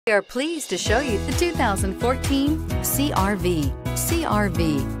We are pleased to show you the 2014 CR-V.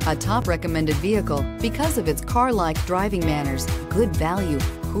 CR-V, a top recommended vehicle because of its car-like driving manners, good value,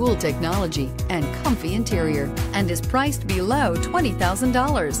 cool technology, and comfy interior, and is priced below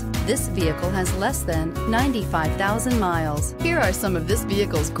 $20,000. This vehicle has less than 95,000 miles. Here are some of this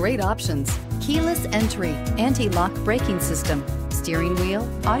vehicle's great options: keyless entry, anti-lock braking system, steering wheel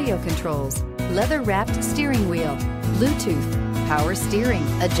audio controls, leather-wrapped steering wheel, Bluetooth, power steering,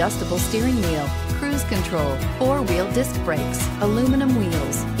 adjustable steering wheel, cruise control, four-wheel disc brakes, aluminum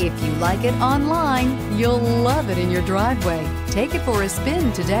wheels. If you like it online, you'll love it in your driveway. Take it for a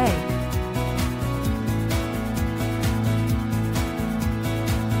spin today.